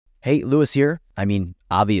Hey, Lewis here. I mean,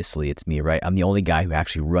 obviously it's me, right? I'm the only guy who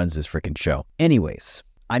actually runs this freaking show. Anyways,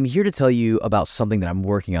 I'm here to tell you about something that I'm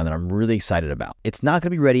working on that I'm really excited about. It's not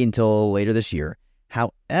going to be ready until later this year.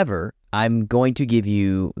 However, I'm going to give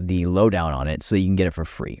you the lowdown on it so you can get it for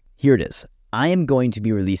free. Here it is. I am going to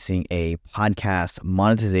be releasing a podcast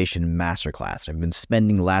monetization masterclass. I've been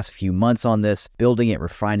spending the last few months on this, building it,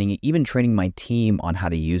 refining it, even training my team on how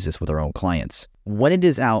to use this with our own clients. When it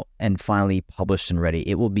is out and finally published and ready,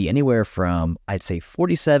 it will be anywhere from, I'd say,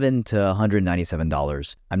 $47 to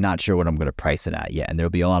 $197. I'm not sure what I'm going to price it at yet, and there'll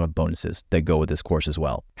be a lot of bonuses that go with this course as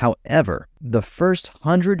well. However, the first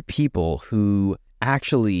 100 people who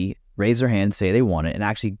actually raise their hand, say they want it, and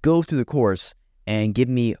actually go through the course and give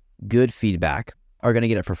me good feedback are going to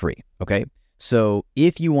get it for free, okay? So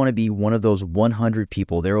if you want to be one of those 100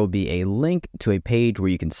 people, there will be a link to a page where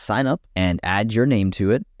you can sign up and add your name to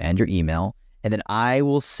it and your email, and then I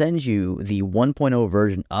will send you the 1.0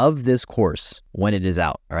 version of this course when it is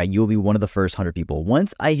out, all right? You'll be one of the first 100 people.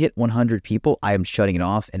 Once I hit 100 people, I am shutting it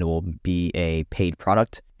off and it will be a paid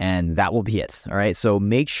product, and that will be it, all right? So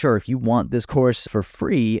make sure if you want this course for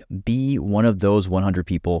free, be one of those 100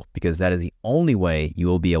 people, because that is the only way you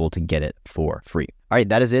will be able to get it for free. All right,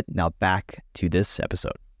 that is it. Now back to this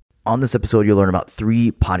episode. On this episode, you'll learn about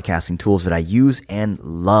 3 podcasting tools that I use and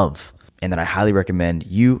love, and that I highly recommend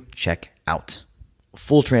you check out.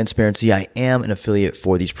 Full transparency, I am an affiliate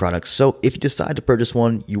for these products, so if you decide to purchase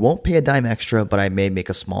one, you won't pay a dime extra, but I may make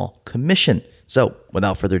a small commission. So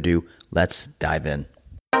without further ado, let's dive in.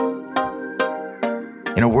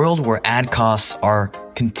 In a world where ad costs are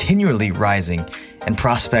continually rising and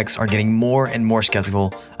prospects are getting more and more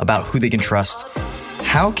skeptical about who they can trust,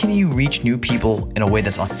 how can you reach new people in a way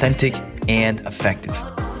that's authentic and effective?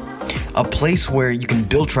 A place where you can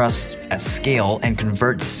build trust at scale and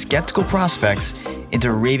convert skeptical prospects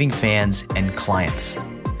into raving fans and clients.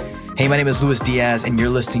 Hey, my name is Luis Diaz, and you're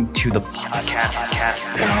listening to the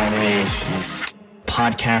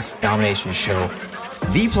Podcast Domination Show,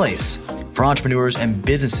 the place for entrepreneurs and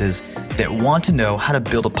businesses that want to know how to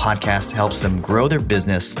build a podcast that helps them grow their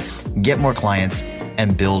business, get more clients,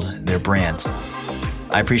 and build their brand.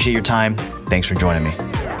 I appreciate your time. Thanks for joining me.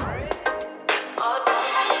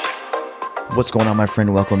 What's going on, my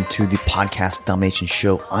friend? Welcome to the Podcast Domination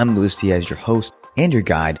Show. I'm Luis Diaz, your host and your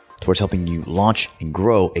guide towards helping you launch and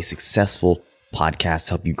grow a successful podcast to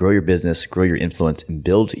help you grow your business, grow your influence, and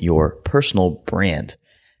build your personal brand.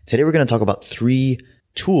 Today, we're going to talk about 3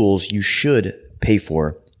 tools you should pay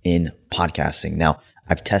for in podcasting. Now,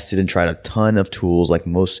 I've tested and tried a ton of tools like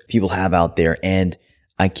most people have out there, and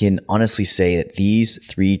I can honestly say that these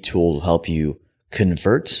 3 tools will help you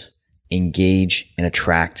convert, engage, and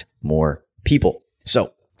attract more people.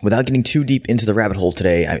 So without getting too deep into the rabbit hole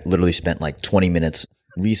today, I literally spent like 20 minutes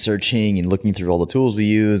researching and looking through all the tools we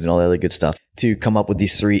use and all that other good stuff to come up with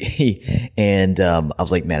these 3. And I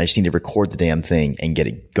was like, man, I just need to record the damn thing and get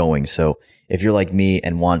it going. So if you're like me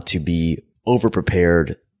and want to be over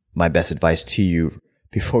prepared, my best advice to you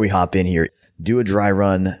before we hop in here, do a dry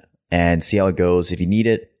run and see how it goes. If you need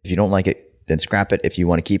it, if you don't like it, then scrap it. If you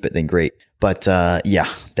want to keep it, then great. But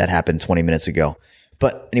yeah, that happened 20 minutes ago.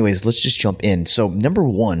 But anyways, let's just jump in. So number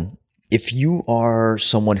 1, if you are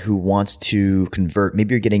someone who wants to convert,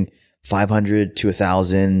 maybe you're getting 500 to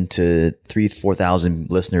 1,000 to 3,000 to 4,000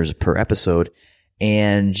 listeners per episode,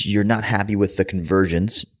 and you're not happy with the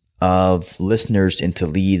conversions of listeners into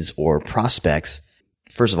leads or prospects.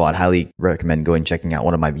 First of all, I'd highly recommend going and checking out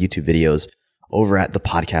one of my YouTube videos over at the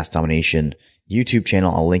Podcast Domination YouTube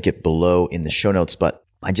channel. I'll link it below in the show notes. But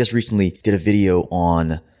I just recently did a video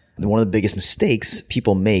on one of the biggest mistakes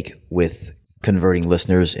people make with converting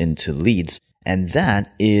listeners into leads. And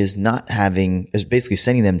that is basically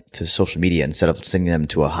sending them to social media instead of sending them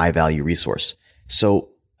to a high value resource.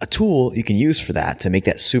 So a tool you can use for that to make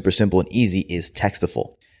that super simple and easy is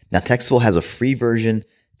Textful. Now, Textful has a free version.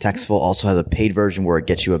 Textful also has a paid version where it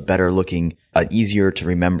gets you a better looking, easier to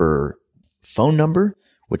remember phone number,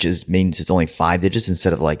 which means it's only 5 digits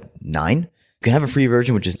instead of like 9. You can have a free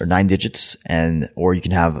version, which is 9 digits, or you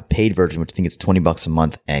can have a paid version, which I think it's $20 a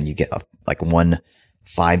month, and you get like 1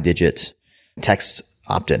 5-digit text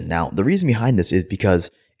opt-in. Now, the reason behind this is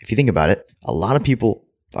because if you think about it, a lot of people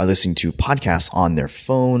are listening to podcasts on their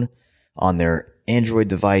phone, on their Android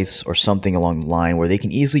device, or something along the line where they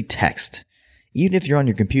can easily text. Even if you're on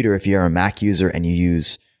your computer, if you're a Mac user and you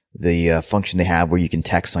use the function they have where you can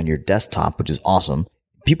text on your desktop, which is awesome,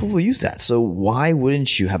 people will use that. So why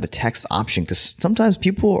wouldn't you have a text option? Because sometimes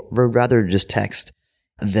people would rather just text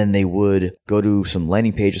than they would go to some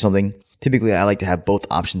landing page or something. Typically, I like to have both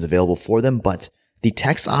options available for them, but the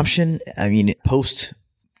text option, post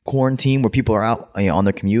quarantine where people are out on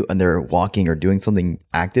their commute and they're walking or doing something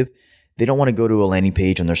active, they don't want to go to a landing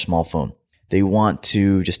page on their small phone. They want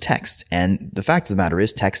to just text. And the fact of the matter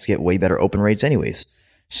is texts get way better open rates anyways.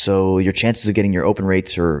 So your chances of getting your open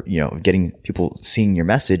rates or, getting people seeing your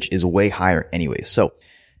message is way higher anyways. So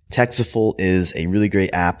Textful is a really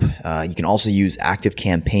great app. You can also use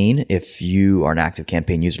ActiveCampaign if you are an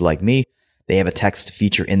ActiveCampaign user like me. They have a text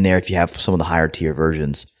feature in there if you have some of the higher tier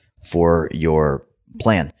versions for your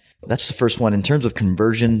plan. That's the first one. In terms of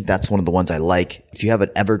conversion, that's one of the ones I like. If you have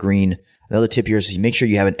an evergreen, another tip here is you make sure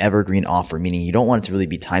you have an evergreen offer, meaning you don't want it to really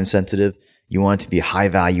be time sensitive. You want it to be high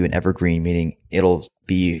value and evergreen, meaning it'll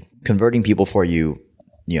be converting people for you,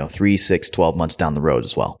 3, 6, 12 months down the road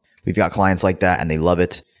as well. We've got clients like that and they love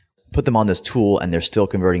it. Put them on this tool and they're still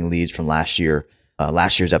converting leads from last year's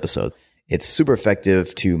episode. It's super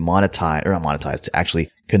effective to to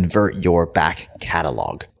actually convert your back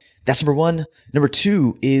catalog. That's number one. Number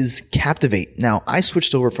two is Captivate. Now, I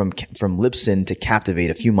switched over from Libsyn to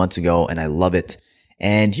Captivate a few months ago and I love it.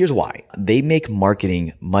 And here's why. They make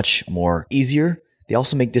marketing much more easier. They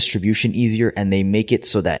also make distribution easier and they make it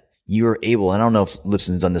so that you're able, and I don't know if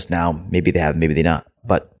Libsyn's done this now, maybe they have, maybe they not,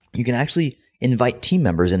 but you can actually invite team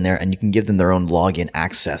members in there and you can give them their own login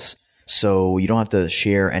access. So you don't have to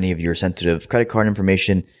share any of your sensitive credit card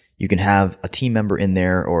information. You can have a team member in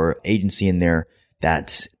there or agency in there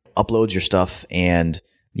that uploads your stuff and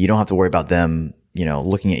you don't have to worry about them,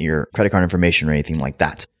 looking at your credit card information or anything like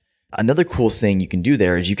that. Another cool thing you can do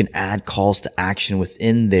there is you can add calls to action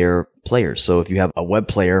within their players. So if you have a web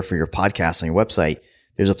player for your podcast on your website,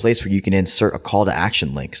 there's a place where you can insert a call to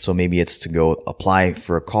action link. So maybe it's to go apply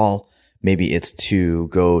for a call. Maybe it's to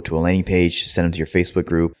go to a landing page, send them to your Facebook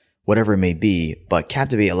group, whatever it may be. But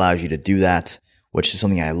Captivate allows you to do that, which is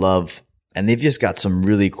something I love. And they've just got some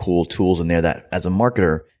really cool tools in there that as a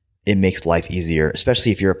marketer, it makes life easier,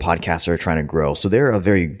 especially if you're a podcaster trying to grow. So they're a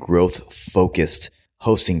very growth focused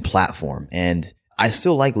hosting platform. And I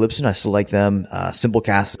still like Libsyn. I still like them.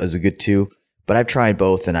 Simplecast is a good too, but I've tried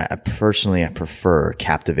both and I prefer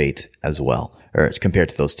Captivate as well, or compared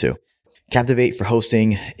to those two. Captivate for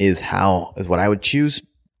hosting is what I would choose.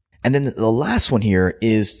 And then the last one here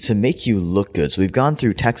is to make you look good. So we've gone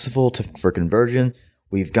through Textful for conversion.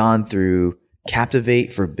 We've gone through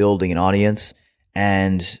Captivate for building an audience.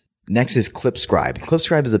 And next is Clipscribe.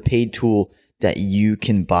 Clipscribe is a paid tool that you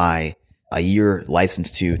can buy a year license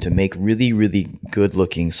to make really, really good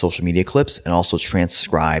looking social media clips and also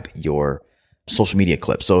transcribe your social media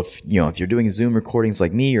clips. So if you're doing Zoom recordings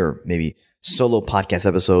like me or maybe solo podcast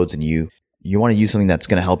episodes and you want to use something that's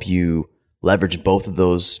going to help you leverage both of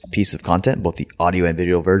those pieces of content, both the audio and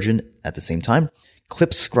video version at the same time,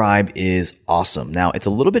 Clipscribe is awesome. Now it's a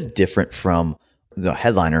little bit different from the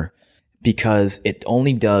Headliner because it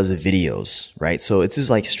only does videos, right? So it's just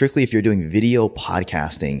like strictly if you're doing video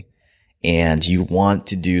podcasting and you want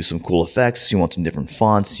to do some cool effects, you want some different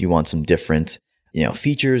fonts, you want some different,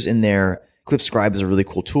 features in there. Clipscribe is a really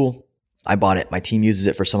cool tool. I bought it. My team uses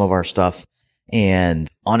it for some of our stuff. And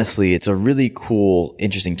honestly, it's a really cool,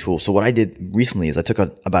 interesting tool. So what I did recently is I took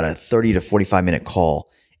about a 30 to 45 minute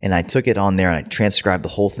call and I took it on there and I transcribed the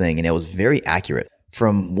whole thing and it was very accurate.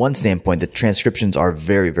 From one standpoint, the transcriptions are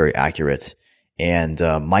very, very accurate. And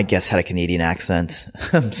my guest had a Canadian accent,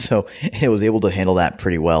 so it was able to handle that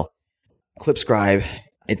pretty well. Clipscribe,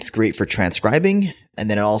 it's great for transcribing. And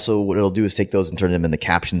then what it'll do is take those and turn them into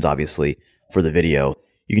captions, obviously, for the video.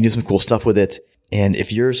 You can do some cool stuff with it. And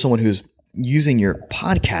if you're someone who's using your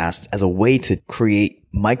podcast as a way to create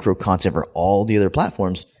micro content for all the other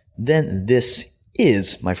platforms, then this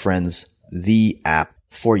is, my friends, the app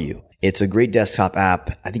for you. It's a great desktop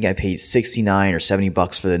app. I think I paid $69 or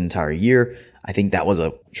 $70 for the entire year. I think that was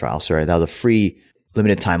a trial. That was a free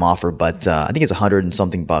limited time offer, but I think it's 100 and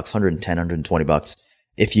something bucks, 110, 120 bucks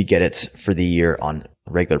if you get it for the year on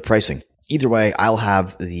regular pricing. Either way, I'll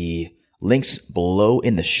have the links below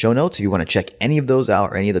in the show notes if you want to check any of those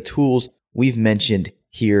out or any of the tools we've mentioned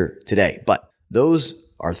here today. But those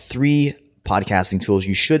are 3 podcasting tools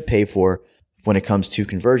you should pay for when it comes to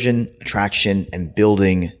conversion, attraction, and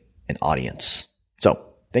building an audience.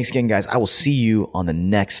 So thanks again, guys. I will see you on the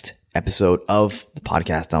next episode of the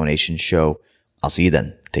Podcast Domination Show. I'll see you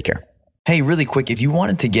then. Take care. Hey, really quick, if you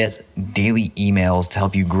wanted to get daily emails to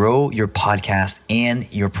help you grow your podcast and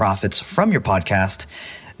your profits from your podcast,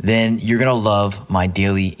 then you're going to love my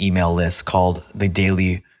daily email list called the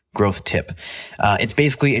Daily growth tip. It's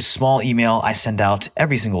basically a small email I send out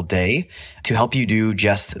every single day to help you do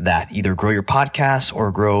just that, either grow your podcast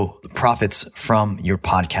or grow the profits from your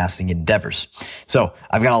podcasting endeavors. So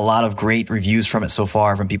I've got a lot of great reviews from it so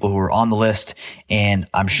far from people who are on the list, and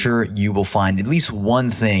I'm sure you will find at least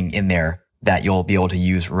one thing in there that you'll be able to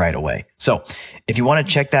use right away. So if you want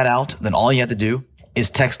to check that out, then all you have to do is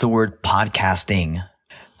text the word podcasting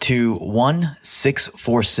to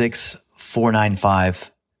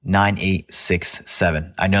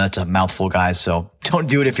 1-646-495-9867. I know that's a mouthful, guys, so don't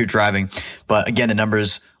do it if you're driving. But again, the number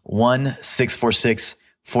is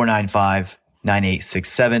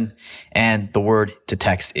 1-646-495-9867. And the word to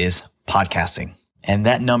text is podcasting. And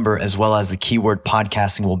that number, as well as the keyword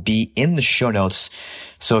podcasting, will be in the show notes.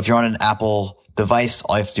 So if you're on an Apple device,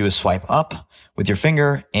 all you have to do is swipe up with your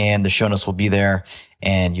finger and the show notes will be there,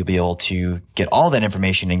 and you'll be able to get all that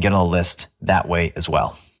information and get on the list that way as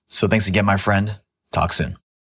well. So thanks again, my friend. Talk soon.